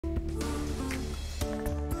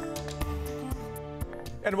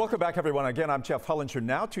And welcome back, everyone. Again, I'm Jeff Hullinger.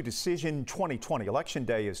 Now to Decision 2020. Election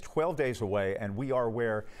Day is 12 days away, and we are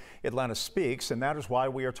where Atlanta speaks, and that is why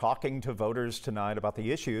we are talking to voters tonight about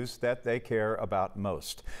the issues that they care about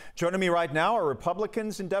most. Joining me right now are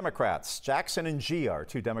Republicans and Democrats. Jackson and Gia are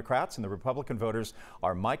two Democrats, and the Republican voters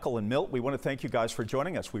are Michael and Milt. We want to thank you guys for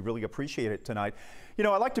joining us. We really appreciate it tonight. You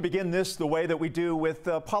know, I like to begin this the way that we do with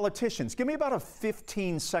politicians. Give me about a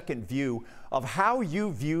 15-second view of how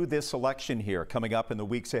you view this election here coming up in the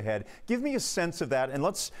weeks ahead. Give me a sense of that, and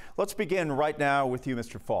let's begin right now with you,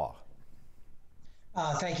 Mr. Faw.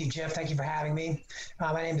 Thank you, Jeff. Thank you for having me.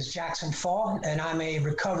 My name is Jackson Faw, and I'm a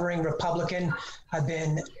recovering Republican. I've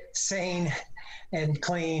been sane and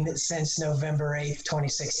clean since November 8th,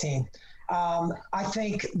 2016. I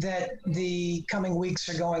think that the coming weeks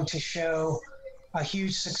are going to show a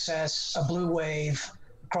huge success, a blue wave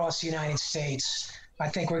across the United States. I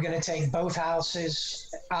think we're going to take both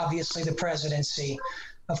houses, obviously the presidency.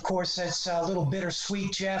 Of course, it's a little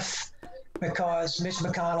bittersweet, Jeff, because Mitch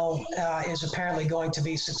McConnell is apparently going to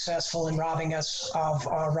be successful in robbing us of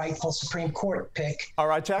our rightful Supreme Court pick. All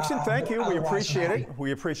right, Jackson, thank you. We appreciate it.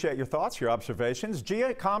 We appreciate your thoughts, your observations.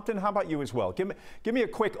 Gia Compton, how about you as well? Give me a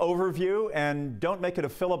quick overview, and don't make it a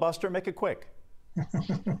filibuster. Make it quick.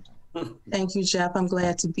 Thank you, Jeff. I'm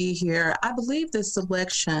glad to be here. I believe this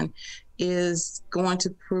election is going to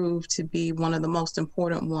prove to be one of the most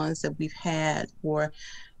important ones that we've had for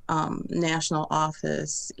national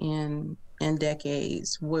office in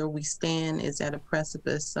decades. Where we stand is at a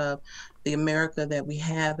precipice of the America that we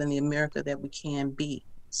have and the America that we can be.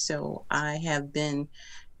 So I have been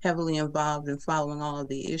heavily involved in following all of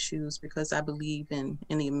the issues because I believe in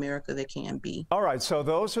the America that can be. All right, so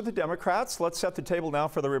those are the Democrats. Let's set the table now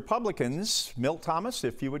for the Republicans. Milt Thomas,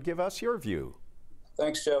 if you would give us your view.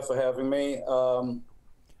 Thanks, Jeff, for having me.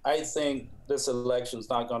 I think this election is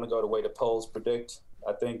not going to go the way the polls predict.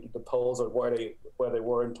 I think the polls are where they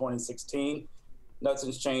were in 2016.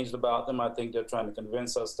 Nothing's changed about them. I think they're trying to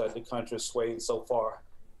convince us that the country is swayed so far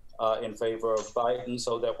in favor of Biden,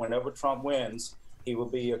 so that whenever Trump wins, he will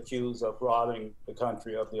be accused of robbing the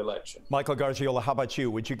country of the election. Michael Gargiola, how about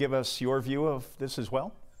you? Would you give us your view of this as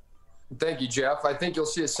well? Thank you, Jeff. I think you'll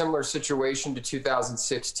see a similar situation to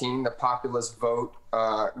 2016, the populist vote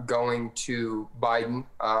going to Biden,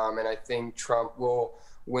 and I think Trump will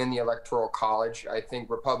win the Electoral College. I think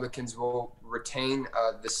Republicans will retain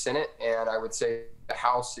the Senate, and I would say the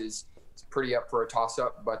House is pretty up for a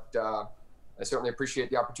toss-up, but I certainly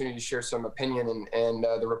appreciate the opportunity to share some opinion and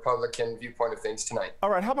the Republican viewpoint of things tonight. All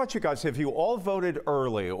right, how about you guys? Have you all voted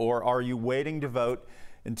early, or are you waiting to vote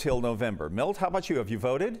until November? Milt, how about you? Have you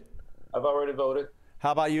voted? I've already voted.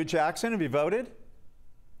 How about you, Jackson? Have you voted?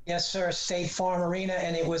 Yes, sir. State Farm Arena,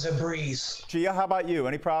 and it was a breeze. Gia, how about you?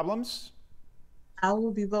 Any problems? I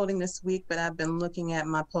will be voting this week, but I've been looking at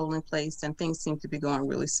my polling place, and things seem to be going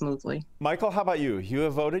really smoothly. Michael, how about you? You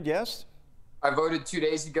have voted, yes? I voted 2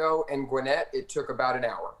 days ago in Gwinnett. It took about an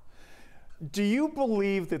hour. Do you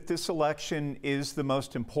believe that this election is the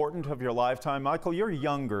most important of your lifetime? Michael, you're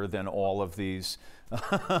younger than all of these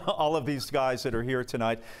guys that are here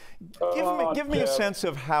tonight. Give me a sense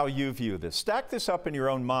of how you view this. Stack this up in your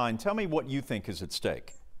own mind. Tell me what you think is at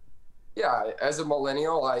stake. Yeah, as a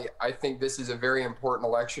millennial, I think this is a very important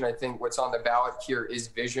election. I think what's on the ballot here is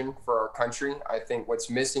vision for our country. I think what's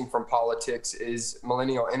missing from politics is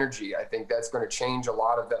millennial energy. I think that's going to change a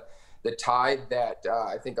lot of the tide that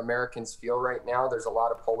I think Americans feel right now. There's a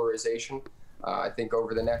lot of polarization. I think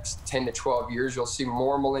over the next 10 to 12 years, you'll see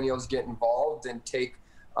more millennials get involved and take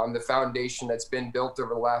the foundation that's been built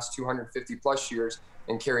over the last 250 plus years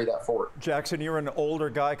and carry that forward. Jackson, you're an older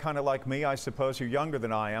guy, kind of like me, I suppose. You're younger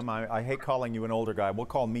than I am. I hate calling you an older guy. We'll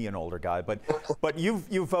call me an older guy. But you've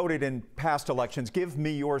voted in past elections. Give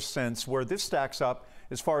me your sense where this stacks up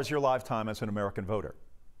as far as your lifetime as an American voter.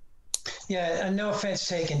 Yeah, no offense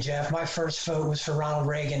taken, Jeff. My first vote was for Ronald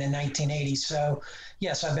Reagan in 1980. So,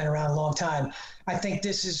 yes, I've been around a long time. I think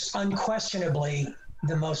this is unquestionably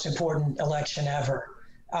the most important election ever.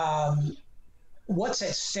 What's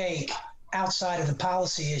at stake outside of the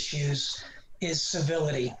policy issues is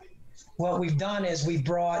civility. What we've done is we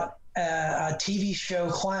brought a TV show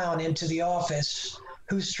clown into the office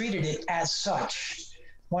who's treated it as such.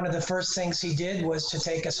 One of the first things he did was to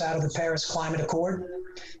take us out of the Paris Climate Accord.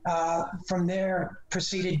 From there,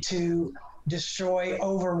 proceeded to destroy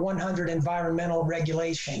over 100 environmental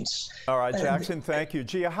regulations. All right, Jackson, thank you.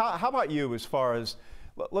 Gia, how about you as far as,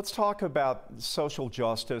 let's talk about social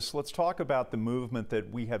justice. Let's talk about the movement that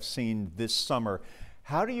we have seen this summer.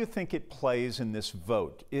 How do you think it plays in this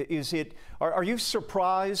vote? Are you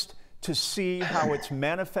surprised to see how it's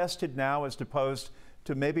manifested now as opposed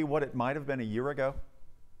to maybe what it might have been a year ago?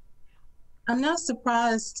 I'm not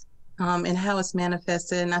surprised in how it's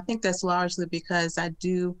manifested, and I think that's largely because I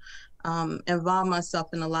do involve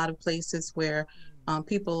myself in a lot of places where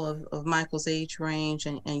people of Michael's age range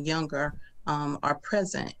and younger are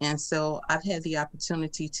present. And so I've had the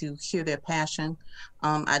opportunity to hear their passion.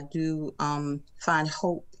 I do find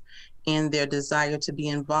hope in their desire to be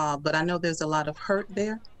involved, but I know there's a lot of hurt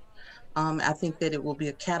there. I think that it will be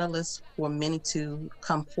a catalyst for many to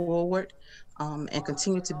come forward and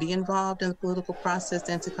continue to be involved in the political process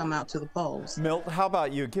and to come out to the polls. Milt, how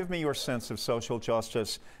about you? Give me your sense of social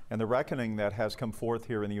justice and the reckoning that has come forth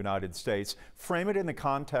here in the United States. Frame it in the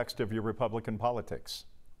context of your Republican politics.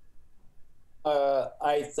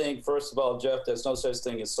 I think, first of all, Jeff, there's no such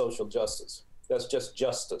thing as social justice. That's just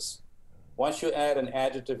justice. Once you add an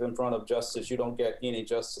adjective in front of justice, you don't get any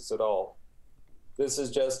justice at all. This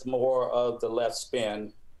is just more of the left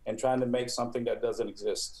spin and trying to make something that doesn't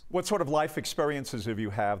exist. What sort of life experiences have you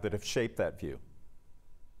had that have shaped that view?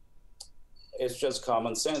 It's just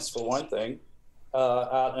common sense, for one thing.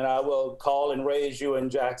 And I will call and raise you and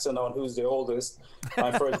Jackson on who's the oldest.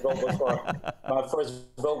 My first vote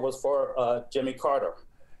was for Jimmy Carter.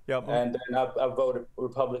 Yep. And then I've voted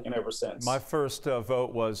Republican ever since. My first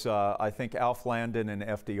vote was, I think, Alf Landon and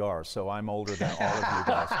FDR, so I'm older than all of you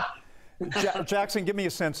guys. Jackson, give me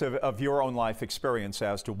a sense of your own life experience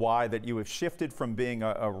as to why that you have shifted from being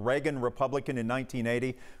a Reagan Republican in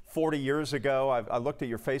 1980, 40 years ago. I looked at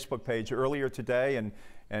your Facebook page earlier today,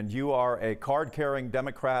 and you are a card-carrying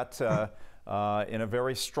Democrat in a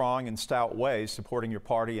very strong and stout way, supporting your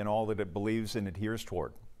party and all that it believes and adheres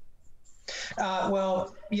toward.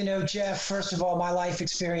 Well, you know, Jeff, first of all, my life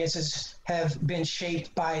experiences have been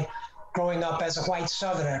shaped by growing up as a white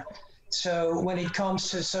Southerner. So when it comes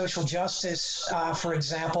to social justice, for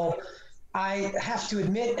example, I have to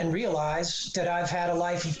admit and realize that I've had a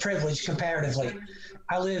life of privilege comparatively.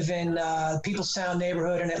 I live in Peoplestown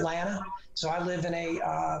neighborhood in Atlanta, so I live in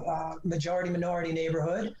a majority-minority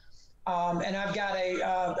neighborhood. And I've got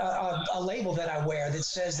a label that I wear that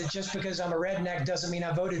says that just because I'm a redneck doesn't mean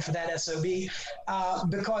I voted for that SOB,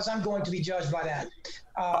 because I'm going to be judged by that.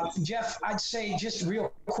 Jeff, I'd say just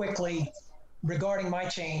real quickly regarding my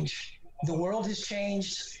change, the world has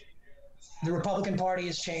changed, the Republican Party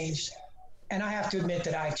has changed, and I have to admit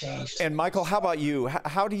that I've changed. And Michael, how about you?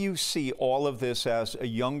 How do you see all of this as a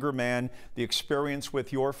younger man, the experience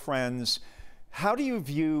with your friends? How do you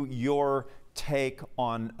view your take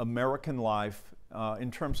on American life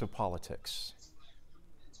in terms of politics?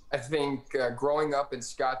 I think growing up in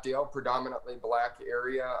Scottsdale, predominantly black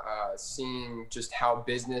area, seeing just how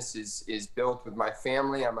business is built with my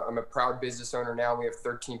family. I'm a proud business owner now. We have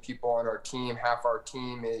 13 people on our team. Half our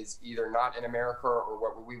team is either not in America or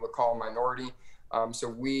what we would call minority.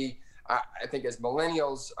 So I think as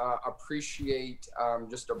millennials appreciate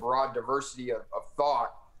just a broad diversity of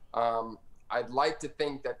thought. I'd like to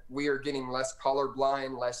think that we are getting less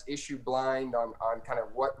colorblind, less issue blind on kind of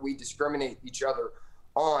what we discriminate each other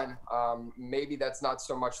on. Maybe that's not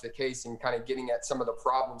so much the case in kind of getting at some of the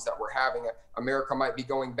problems that we're having. America might be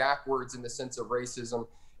going backwards in the sense of racism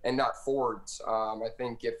and not forwards. I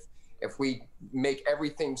think if we make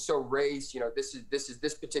everything so race, you know, this is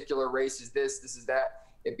this particular race is this is that,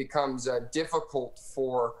 it becomes difficult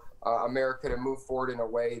for America to move forward in a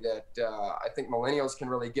way that I think millennials can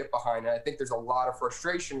really get behind. And I think there's a lot of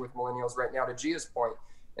frustration with millennials right now, to Gia's point,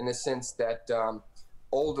 in the sense that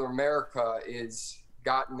older America is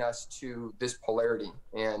gotten us to this polarity,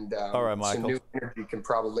 and all right, Michael, some new energy can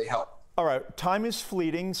probably help. All right, time is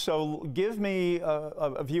fleeting, so give me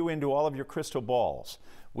a view into all of your crystal balls.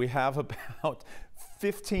 We have about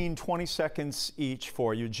 15, 20 seconds each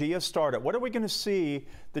for you. Gia, start it. What are we going to see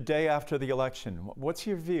the day after the election? What's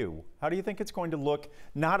your view? How do you think it's going to look,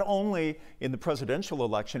 not only in the presidential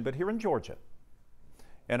election, but here in Georgia?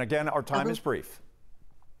 And again, our time is brief.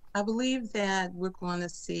 I believe that we're going to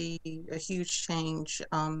see a huge change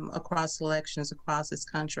across elections across this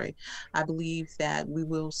country. I believe that we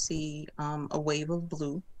will see a wave of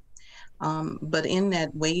blue. But in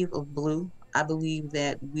that wave of blue, I believe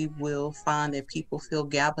that we will find that people feel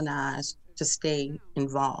galvanized to stay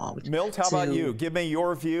involved. Milt, how about you? Give me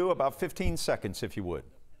your view, about 15 seconds, if you would.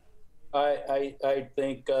 I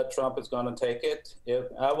think Trump is going to take it.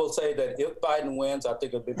 I will say that if Biden wins, I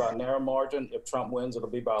think it'll be by a narrow margin. If Trump wins, it'll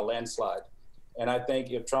be by a landslide. And I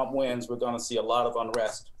think if Trump wins, we're going to see a lot of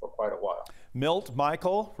unrest for quite a while. Milt,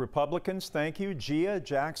 Michael, Republicans, thank you. Gia,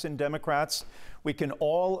 Jackson, Democrats. We can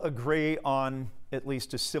all agree on at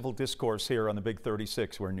least a civil discourse here on the Big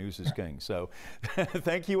 36, where news is king. So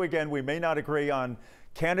thank you again. We may not agree on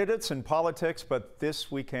candidates and politics, but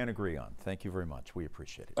this we can agree on. Thank you very much. We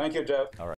appreciate it. Thank you, Jeff. All right.